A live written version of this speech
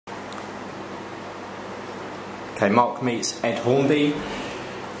Okay, Mark meets Ed Hornby,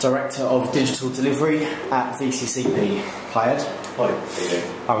 Director of Digital Delivery at VCCP. Hi Ed. Hi, how are you doing?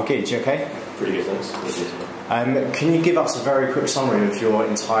 I'm good, you okay? Pretty good, thanks. Pretty good. Can you give us a very quick summary of your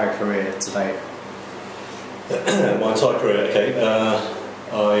entire career to date? My entire career, okay.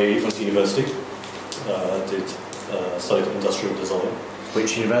 I went to university, studied industrial design.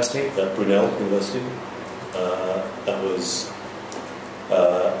 Which university? At Brunel University. That was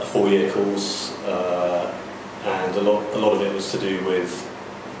a 4-year course, and a lot of it was to do with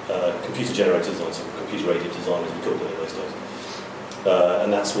computer-generated design, so computer-aided design as we called it in those days.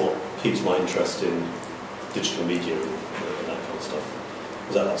 And that's what piqued my interest in digital media and that kind of stuff.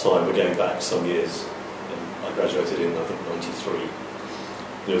 Because at that time, we're going back some years, and I graduated in, I think, '93.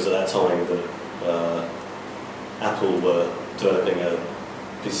 It was at that time that Apple were developing a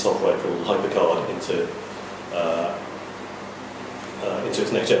piece of software called HyperCard into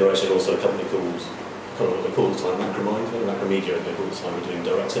its next generation. Also, a company called, I can't remember what they called at the time, Macromedia, they called at the time, were doing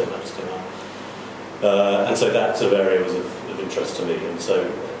Director, and that just came out. And so that sort of area was of interest to me. And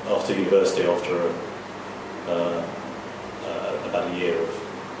so after university, after about a year of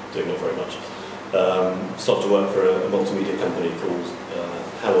doing not very much, started to work for a multimedia company called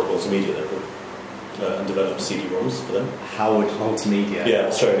Howard Multimedia, and developed CD-ROMs for them. Howard Multimedia? Yeah,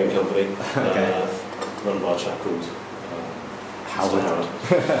 Australian company, okay. Run by a chap called Howard.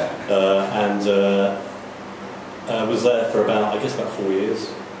 And was there for about 4 years.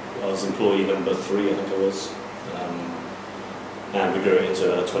 I was employee number 3, I think I was, and we grew it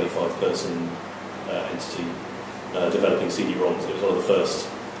into a 25-person entity developing CD-ROMs. It was one of the first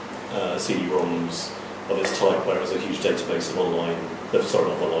CD-ROMs of its type, where it was a huge database of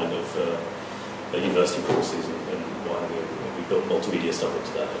university courses and what have you. We built multimedia stuff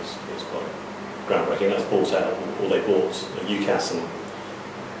into that. It was quite groundbreaking. That was bought out, or they bought UCAS, and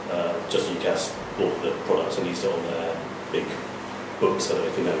just UCAS bought the products and used it on their big books. I don't know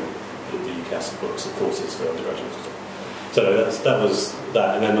if you know the UCAS books and courses for undergraduates. So that was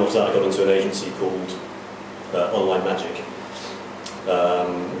that, and then after that I got into an agency called Online Magic,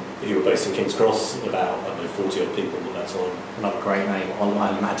 who were based in King's Cross, about 40 odd people at that time. Another great name,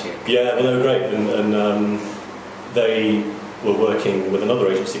 Online Magic. Yeah, well, they were great, and they were working with another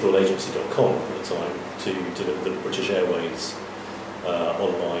agency called agency.com at the time to deliver the British Airways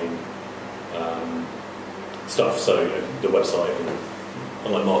online stuff. So the website and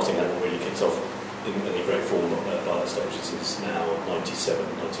online marketing hadn't really kicked off in any great form by that stage. This is now 97,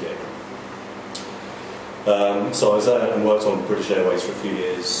 98. So I was there and worked on British Airways for a few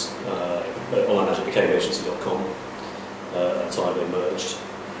years. Online Magic became agency.com. At the time they merged.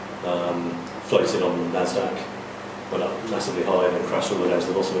 Floated on NASDAQ, went up massively high, and then crashed all the way down to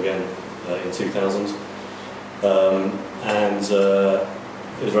the bottom again in 2000.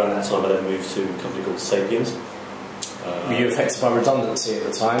 It was around that time I then moved to a company called Sapiens. Were you affected by redundancy at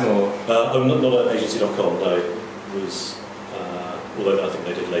the time, or? Not at agency.com, no. It was, although I think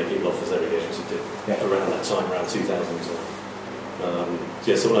they did lay people off, as every agency did, around that time, around 2000.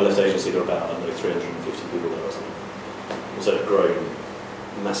 So when I left agency, there were about 350 people there or something. So it had grown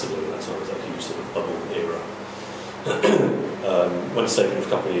massively at that time. It was that huge sort of bubble era. Went to Sapien for a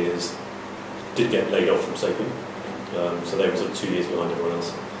couple of years, did get laid off from Sapien, so they were sort of 2 years behind everyone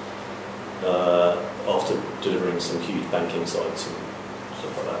else. After delivering some huge banking sites and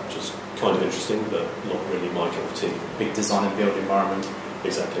stuff like that, which was kind of interesting, but not really my cup of tea. Big design and build environment.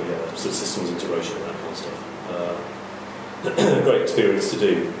 Exactly, yeah. Sort of systems integration and that kind of stuff. Great experience to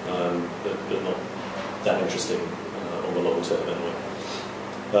do, but not that interesting on the long term anyway.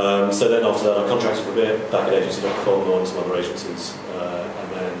 So then after that I contracted for a bit, back at agency.com, on some other agencies,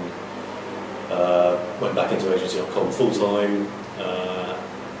 and then went back into agency.com full time.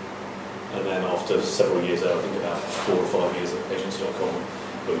 And then after several years there, I think about 4 or 5 years at agency.com,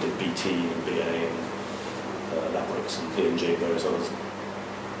 where we did BT and BA and Labrix and P&G and various others.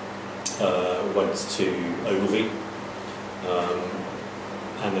 Went to Ogilvy,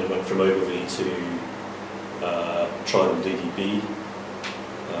 and then went from Ogilvy to Trident DDB,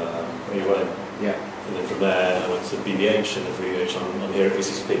 where you went. Yeah. And then from there I went to BBH, and then from BBH I'm here at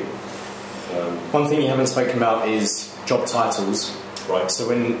VCCP. One thing you haven't spoken about is job titles. Right. So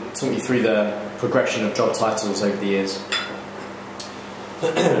talk me through the progression of job titles over the years.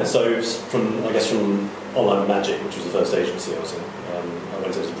 So from Online Magic, which was the first agency I was in, I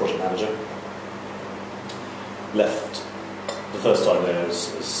went in as a project manager. Left the first time there as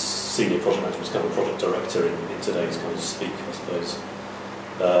senior project manager, was kind of project director in today's kind of speak, I suppose.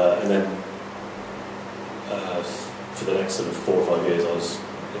 And then for the next sort of 4 or 5 years I was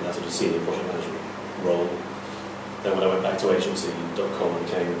in that sort of senior project management role. Then when I went back to agency.com and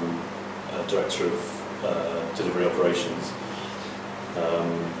became director of delivery operations,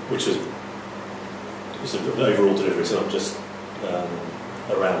 which was an overall delivery, so not just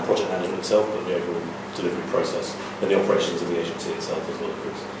around project management itself, but the overall delivery process and the operations of the agency itself as well, of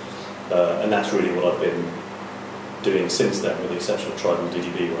course. And that's really what I've been doing since then, with the exception of Trident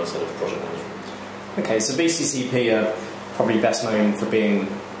DGB, where I was head of project management. Okay, so VCCP are probably best known for being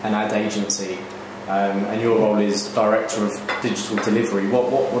an ad agency, and your role is Director of Digital Delivery.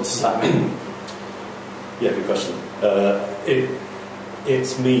 What does that mean? Yeah, good question.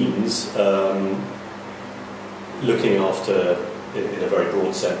 It means looking after, in a very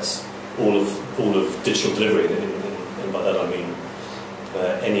broad sense, all of digital delivery, and by that I mean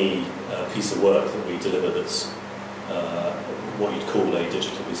any piece of work that we deliver that's what you'd call a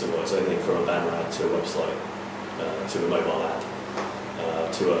digital piece of work, so anything from a banner ad to a website, to a mobile app,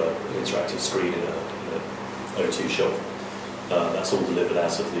 to an interactive screen in a O2 shop. That's all delivered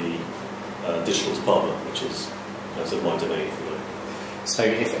out of the digital department, which is sort of my domain, if you like. So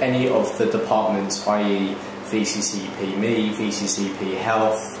if any of the departments, i.e. VCCP Me, VCCP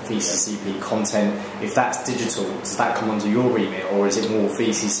Health, VCCP Content, if that's digital, does that come under your remit, or is it more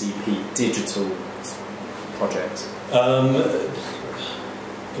VCCP digital project? A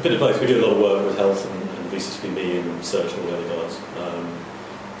bit of both. We do a lot of work with Health and VCCP Me and Search and all the other guys.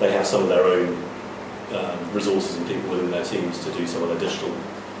 They have some of their own resources and people within their teams to do some of their digital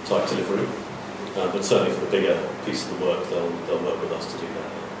type delivery. But certainly for the bigger piece of the work, they'll work with us to do that.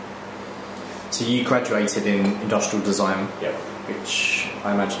 So you graduated in industrial design, yeah, which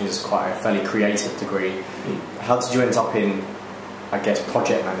I imagine is quite a fairly creative degree. How did you end up in, I guess,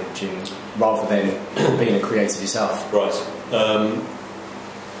 project managing rather than being a creative yourself? Right.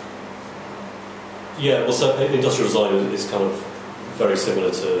 Yeah, well, so industrial design is kind of very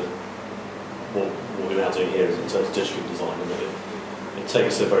similar to what we're now doing here in terms of digital design, and it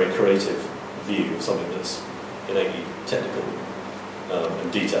takes a very creative view of something that's innately technical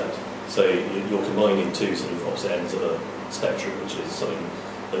and detailed. So you're combining two sort of opposite ends of a spectrum, which is something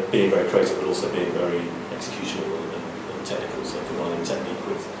that being very creative but also being very executional and technical, so combining technique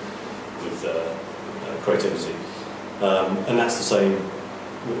with creativity. And that's the same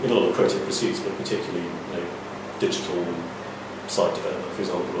in a lot of creative pursuits, but particularly digital site development, for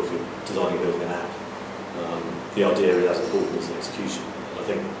example, if you're designing and building an app. The idea is as important as the execution. And I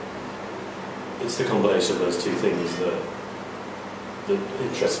think it's the combination of those two things that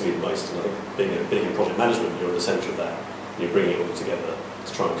interests me the most. And I think being in project management, you're at the centre of that. And you're bringing it all together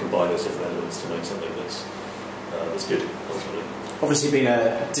to try and combine those different elements to make something that's good, ultimately. Obviously, being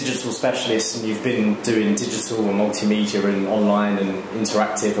a digital specialist, and you've been doing digital and multimedia and online and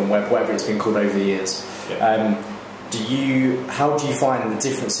interactive and web, whatever it's been called over the years. Yeah. How do you find the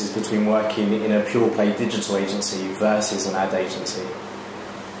differences between working in a pure play digital agency versus an ad agency?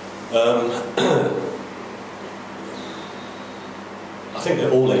 I think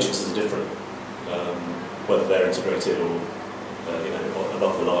that all agencies are different, whether they're integrated or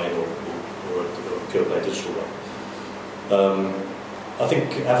above the line or a pure play digital one. I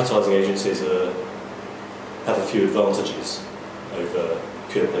think advertising agencies have a few advantages over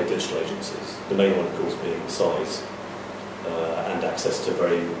pure play digital agencies. The main one, of course, being size and access to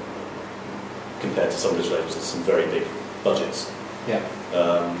compared to some digital agencies, some very big budgets. Yeah.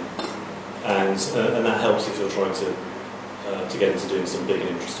 And that helps if you're trying to get into doing some big and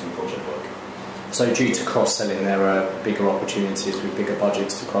interesting project work. So due to cross-selling, there are bigger opportunities with bigger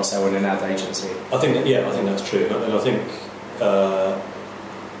budgets to cross-sell in an ad agency? I think that's true. And I think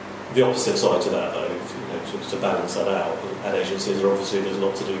the opposite side to that, though, to balance that out, ad agencies are obviously, there's a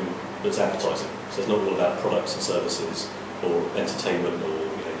lot to do that's advertising. So it's not all about products and services or entertainment or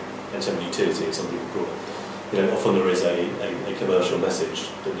entertainment utility, as some people call it. Often there is a commercial message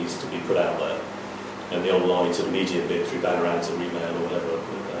that needs to be put out there, and the online sort of media bit through banner ads or email or whatever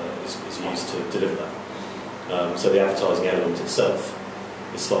is used to deliver that. So the advertising element itself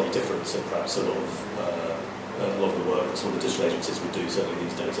is slightly different. So perhaps a lot of the work that some of the digital agencies would do, certainly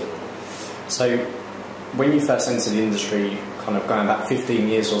these days anyway. So when you first entered the industry, kind of going back 15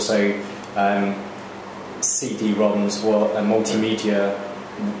 years or so, CD-ROMs and multimedia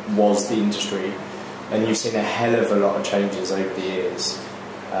was the industry, and you've seen a hell of a lot of changes over the years,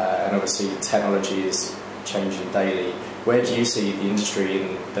 and obviously technology is changing daily. Where do you see the industry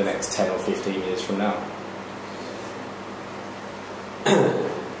in the next 10 or 15 years from now?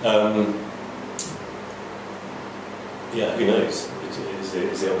 Yeah, who knows,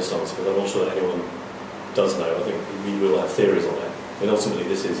 is the honest answer, but I'm not sure that anyone does know. I think we will have theories on it. I mean, ultimately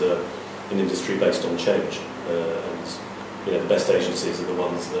this is an industry based on change, and the best agencies are the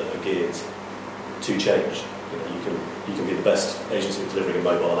ones that are geared to change. You can be the best agency at delivering a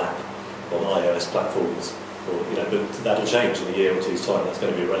mobile app, on iOS platforms, or, but that'll change in a year or two's time. That's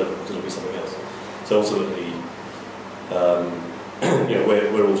going to be irrelevant because it'll be something else. So ultimately,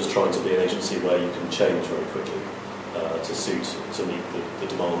 we're all just trying to be an agency where you can change very quickly to meet the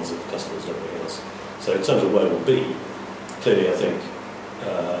demands of customers and everything else. So in terms of where we'll be, clearly I think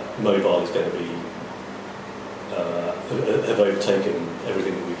mobile is going to be have overtaken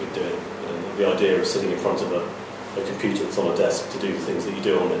everything that we've been doing. And the idea of sitting in front of a computer that's on a desk to do the things that you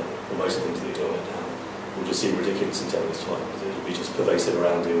do on it, or most of the things that you do on it now, will just seem ridiculous in 10 years' time. It'll be just pervasive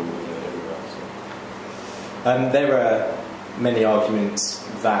around you everywhere. So. There are many arguments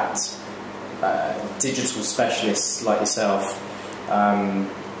that digital specialists like yourself have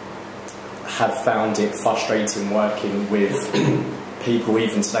found it frustrating working with people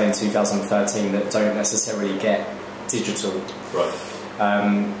even today in 2013 that don't necessarily get digital. Right.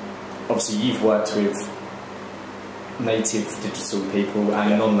 Obviously you've worked with native digital people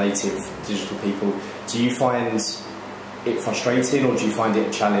and non-native digital people. Do you find it frustrating, or do you find it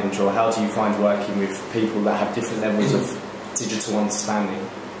a challenge, or how do you find working with people that have different levels of digital understanding?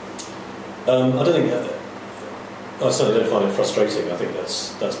 I certainly don't find it frustrating. I think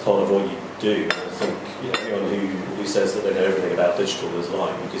that's part of what you do. I think anyone who says that they know everything about digital is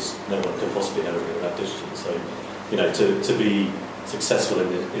lying, because no one can possibly know everything about digital. So, to be successful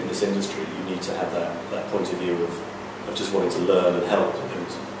in this industry, you need to have that point of view of just wanting to learn and help, and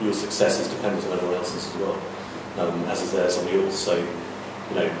your success is dependent on everyone else's as well, as is theirs on yours. So,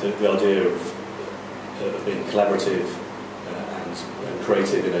 the idea of being collaborative and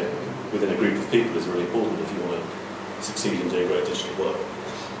creative within a group of people is really important if you want to succeed in doing great digital work.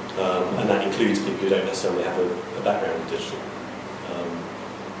 And that includes people who don't necessarily have a background in digital.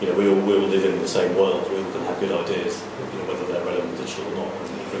 We all live in the same world. We all can have good ideas, whether they're relevant digital or not,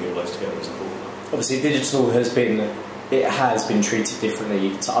 and bringing all those together is important. Obviously, digital has been treated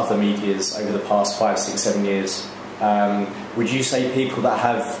differently to other medias over the past 5, 6, 7 years. Would you say people that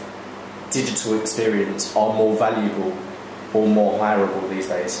have digital experience are more valuable or more hireable these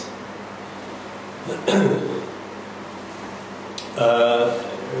days?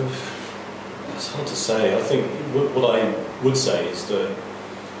 It's hard to say. I think what I would say is that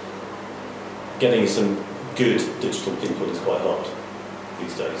getting some good digital people is quite hard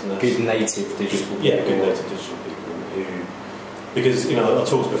these days. And that's good native digital people. Yeah, good native digital people because I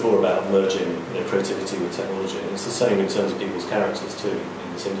talked before about merging creativity with technology, and it's the same in terms of people's characters too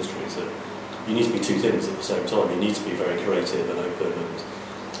in this industry. So you need to be two things at the same time. You need to be very creative and open and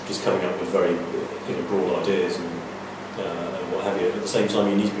just coming up with very broad ideas and what have you. At the same time,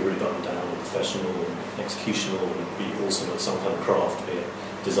 you need to be really buttoned down and professional and executional and be awesome at some kind of craft, be it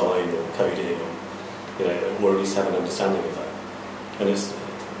design or coding, or at least have an understanding of that. And it's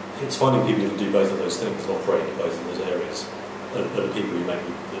finding people who can do both of those things and operate in both of those areas are the people who make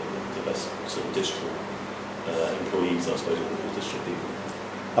the best sort of digital employees, I suppose, or digital people.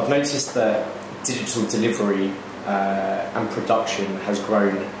 I've noticed that digital delivery and production has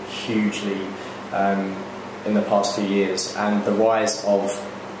grown hugely in the past few years, and the rise of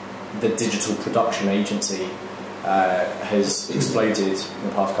the digital production agency has exploded in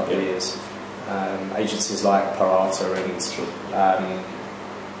the past couple of years. Agencies like Parata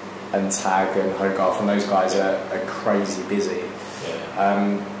and Tag and Hogarth and those guys are crazy busy.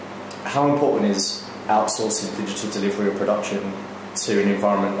 Yeah. How important is outsourcing digital delivery or production to an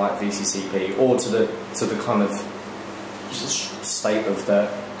environment like VCCP, or to the kind of state of the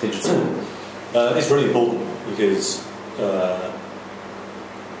digital? It's really important because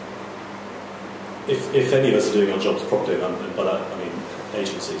if any of us are doing our jobs properly, and by that I mean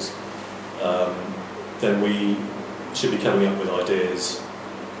agencies, then we should be coming up with ideas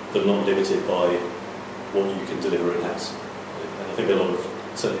that are not limited by what you can deliver in-house. And I think a lot of,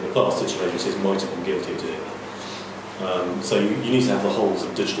 certainly in the past, digital agencies might have been guilty of doing that. So you need to have the whole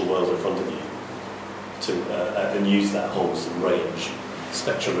of digital world in front of you and use that whole sort of range,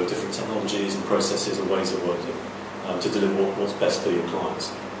 spectrum of different technologies and processes and ways of working to deliver what's best for your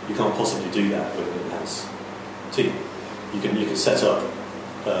clients. You can't possibly do that with an in-house team. You can set up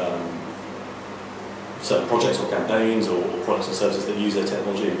certain projects or campaigns or products and services that use their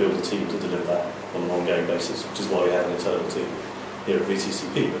technology and build a team to deliver that on an ongoing basis, which is why we have an internal team here at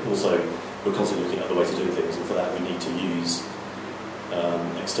VCCP. But also, we're constantly looking at other ways of doing things, and for that we need to use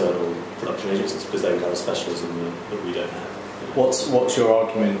external production agencies because they would have a specialism that we don't have. What's your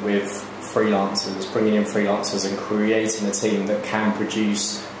argument with freelancers, bringing in freelancers and creating a team that can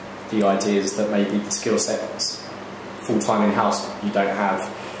produce the ideas that maybe the skill sets full-time in-house you don't have,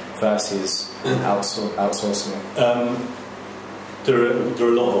 versus outsourcing it? There are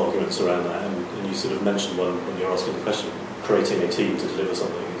a lot of arguments around that, and you sort of mentioned one when you're asking the question. Creating a team to deliver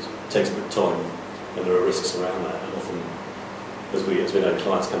something takes a time, and there are risks around that. And often, as we know,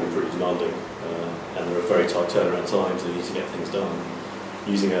 clients can be pretty demanding, and there are very tight turnaround times. They need to get things done.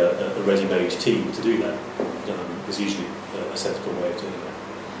 Using a ready-made team to do that is usually a sensible way of doing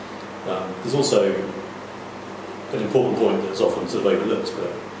that. There's also an important point that's often sort of overlooked,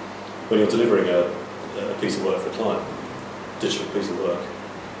 but when you're delivering a piece of work for a client, digital piece of work,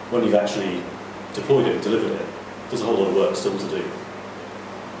 when you've actually deployed it and delivered it, there's a whole lot of work still to do.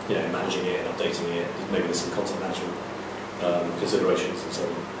 You know, managing it, updating it, maybe there's some content management considerations and so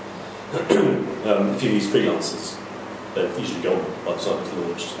on. If you use freelancers, they're usually gone by the time it's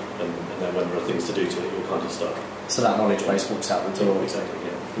launched, and then when there are things to do to it, you're kind of stuck. So that knowledge base walks out the door. Exactly,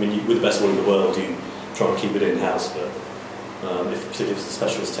 yeah. I mean, with the best will in the world, you try and keep it in-house, but particularly if it's a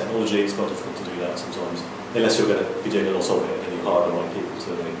specialist technology, it's quite difficult to do that sometimes, unless you're going to be doing a lot of it and you hire the right people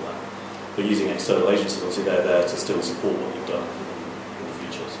to enable that. But using external agencies, obviously they're there to still support what you've done in the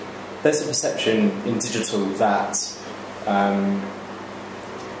future. So. There's a perception in digital that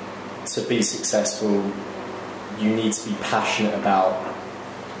to be successful, you need to be passionate about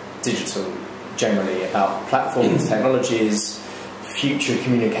digital generally, about platforms, technologies, future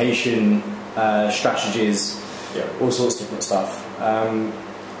communication strategies, all sorts of different stuff.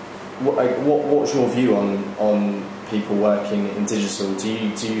 What's your view on people working in digital?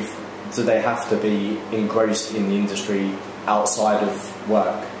 Do they have to be engrossed in the industry outside of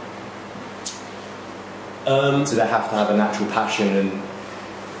work? Do they have to have a natural passion and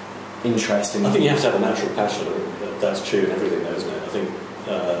interest in? I think you have to have a natural passion. That's true in everything, though, isn't it?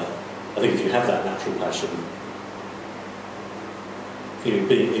 I think if you have that natural passion,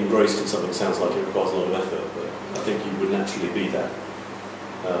 being engrossed in something sounds like it requires a lot of effort, but I think you would naturally be that.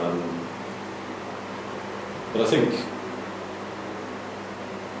 But I think,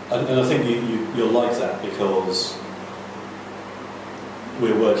 and I think you're like that because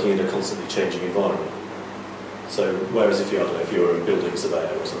we're working in a constantly changing environment. So whereas if you're a building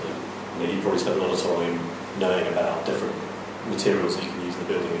surveyor or something, you probably spend a lot of time knowing about different materials that you can use in the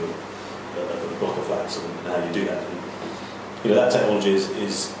building of the block of flats and how you do that. And, that technology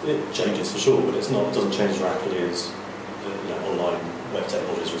it changes for sure, but it doesn't change as rapidly as online web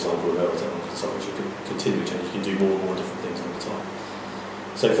technologies, for example, or mobile technologies, which you can continue to change. You can do more and more different things all the time.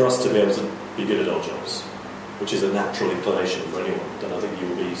 So for us to be able to be good at our jobs, which is a natural inclination for anyone, then I think you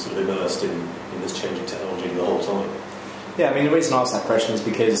will be sort of immersed in this changing technology the whole time. Yeah, I mean, the reason I ask that question is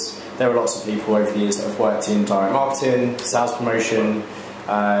because there are lots of people over the years that have worked in direct marketing, sales promotion,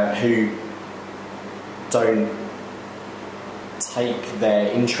 who don't take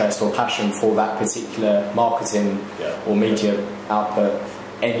their interest or passion for that particular marketing or media output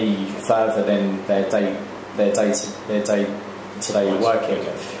any further than their day-to-day working.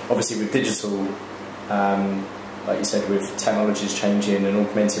 Okay. Obviously, with digital, like you said, with technologies changing and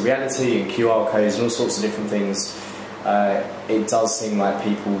augmented reality and QR codes and all sorts of different things, it does seem like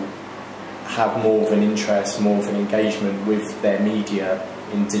people have more of an interest, more of an engagement with their media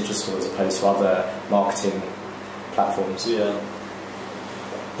in digital as opposed to other marketing platforms. Yeah,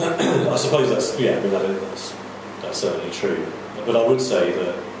 I suppose that's certainly true. But I would say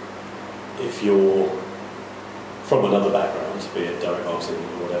that if you're from another background, be it direct marketing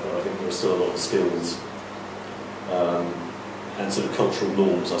or whatever, I think there are still a lot of skills and sort of cultural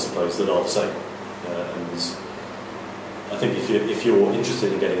norms, I suppose, that are the same. And I think if you're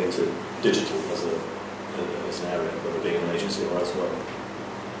interested in getting into digital as an area, whether being an agency or elsewhere,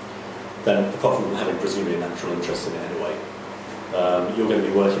 then apart from having presumably a natural interest in it anyway, you're going to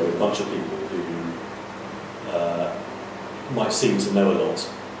be working with a bunch of people who might seem to know a lot,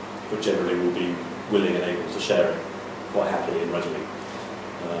 but generally will be willing and able to share it quite happily and readily.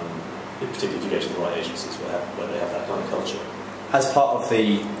 Particularly if you go to the right agencies where they have that kind of culture. As part of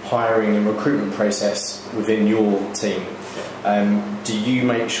the hiring and recruitment process within your team, do you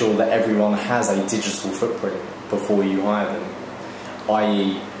make sure that everyone has a digital footprint before you hire them?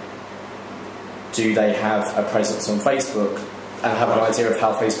 I.e., do they have a presence on Facebook and have an idea of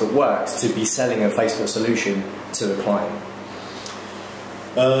how Facebook works to be selling a Facebook solution to a client?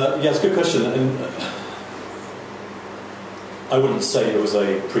 Yeah, it's a good question. And I wouldn't say it was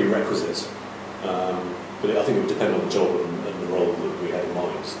a prerequisite, but I think it would depend on the job and the role that we had in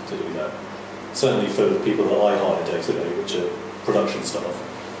mind to do that. Certainly for the people that I hire day to day, which are production staff,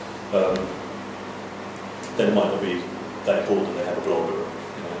 then it might not be that important that they have a blog or a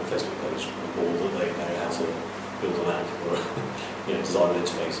Facebook page, or that they know how to build an app or design an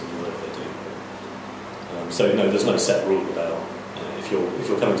interface and do whatever they do. So no, there's no set rule about if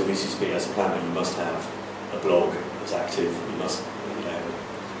you're coming to VCCP as a planner, you must have a blog that's active. You must have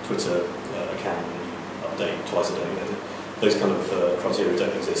a Twitter account that you update twice a day. those kind of criteria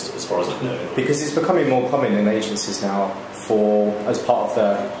don't exist as far as I know. Because it's becoming more common in agencies now for, as part of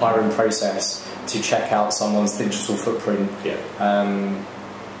the hiring process, to check out someone's digital footprint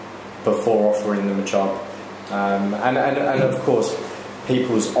before offering them a job. And of course,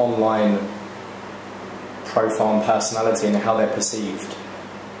 people's online profile and personality and how they're perceived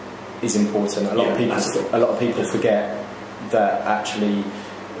is important. A lot of people forget that actually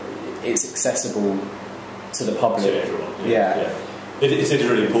it's accessible to the public. To everyone. It's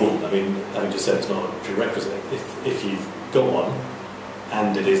really important. I mean, having just said it's not a prerequisite. If you've got one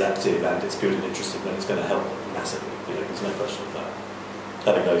and it is active and it's good and interesting, then it's going to help massively. There's no question of that.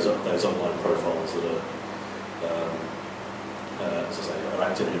 Having those online profiles that are, as I say, are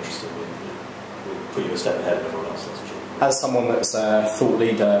active and interesting will put you a step ahead of everyone else. That's for sure. As someone that's a thought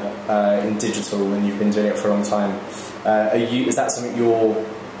leader in digital and you've been doing it for a long time, is that something you're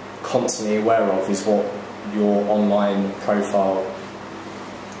constantly aware of? Is what your online profile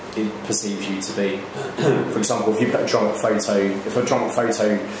perceives you to be? For example, if you put a drunk photo, if a drunk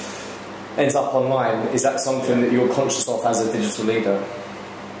photo ends up online, is that something that you're conscious of as a digital leader?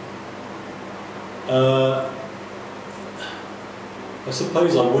 I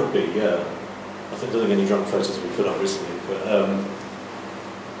suppose I would be, yeah. I don't think any drunk photos we put up recently, but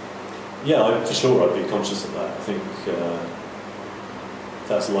for sure I'd be conscious of that. I think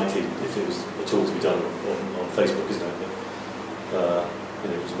that's likely if it was at all to be done on Facebook, isn't it? But,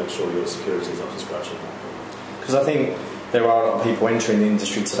 just make sure your security is up to scratch. Because I think there are a lot of people entering the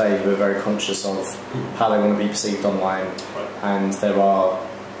industry today who are very conscious of how they want to be perceived online, and there are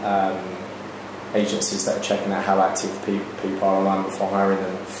agencies that are checking out how active people are online before hiring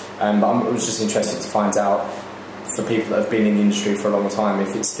them. But I was just interested to find out, for people that have been in the industry for a long time,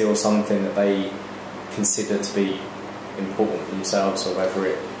 if it's still something that they consider to be important themselves, or whether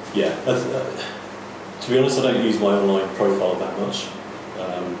it... Yeah, to be honest, I don't use my online profile that much,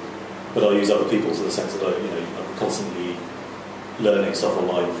 but I use other people's in the sense that I'm constantly learning stuff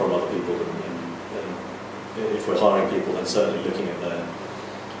online from other people, and if we're hiring people, then certainly looking at their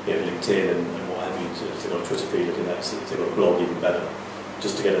LinkedIn and what have you, if they've got a Twitter feed, looking at if they've got a blog, even better,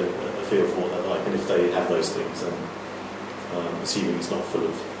 just to get a feel for what they're like. And if they have those things, then assuming it's not full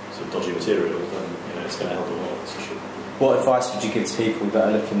of sort of dodgy material, then it's going to help a lot, that's for sure. What advice would you give to people that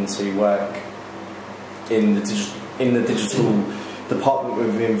are looking to work in the digital department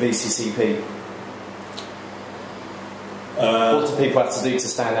within VCCP? What do people have to do to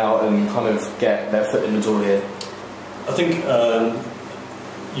stand out and kind of get their foot in the door here? I think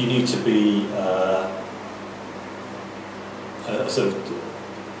you need to be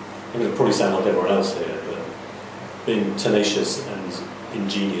I'm going to probably sound like everyone else here, but being tenacious and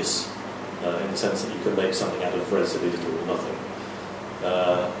ingenious in the sense that you can make something out of relatively little or nothing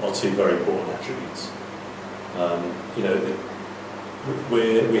are two very important attributes.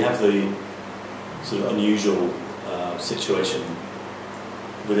 We have the sort of unusual situation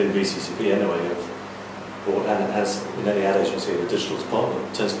within VCCP anyway, and as in any ad agency, the digital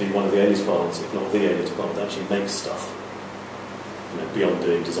department tends to be one of the only departments, if not the only department, that actually makes stuff beyond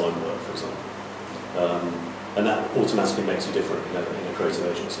doing design work, for example. And that automatically makes you different in a creative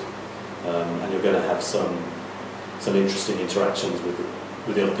agency. And you're going to have some interesting interactions with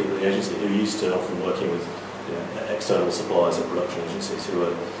the other people in the agency who are used to often working with external suppliers and production agencies who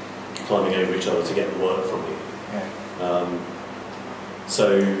are climbing over each other to get the work from you.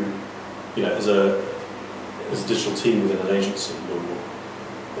 So, as a digital team within an agency,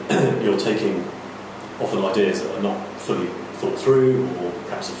 you're taking often ideas that are not fully thought through or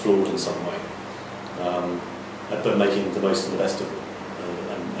perhaps are flawed in some way, but making the most and the best of them,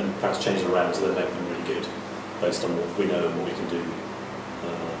 and perhaps changing around so they make them really good based on what we know and what we can do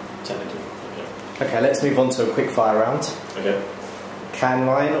technically. Okay, let's move on to a quick fire round. Okay. Can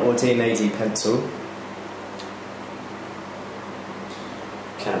line or D&AD pencil?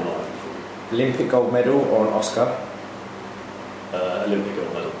 Can line. Olympic gold medal or an Oscar? Olympic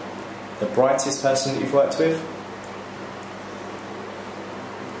gold medal. The brightest person that you've worked with?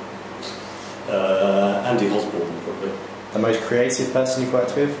 Andy Osborne, probably. The most creative person you've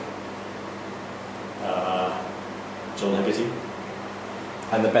worked with? John Haggerty.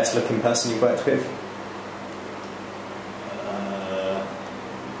 And the best looking person you've worked with?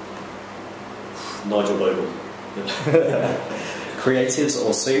 Nigel Bogle. Creatives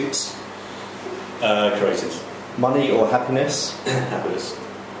or suits? Creatives. Money or happiness? Happiness.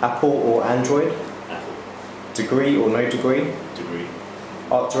 Apple or Android? Apple. Degree or no degree? Degree.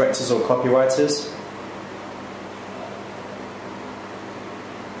 Art directors or copywriters?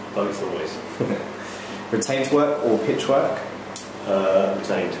 Both always. Retained work or pitch work?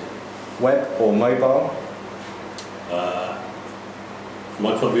 Retained. Web or mobile?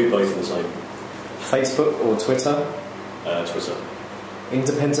 From my point of view, both are the same. Facebook or Twitter? Twitter.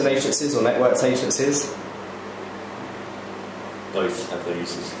 Independent agencies or networked agencies? Both have their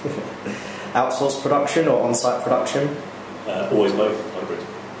uses. Outsourced production or on-site production? Always both, hybrid.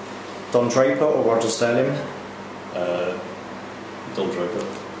 Don Draper or Roger Sterling? Don Draper.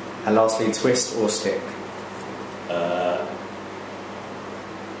 And lastly, twist or stick?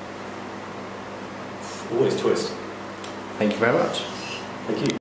 Always twist. Thank you very much. Thank you.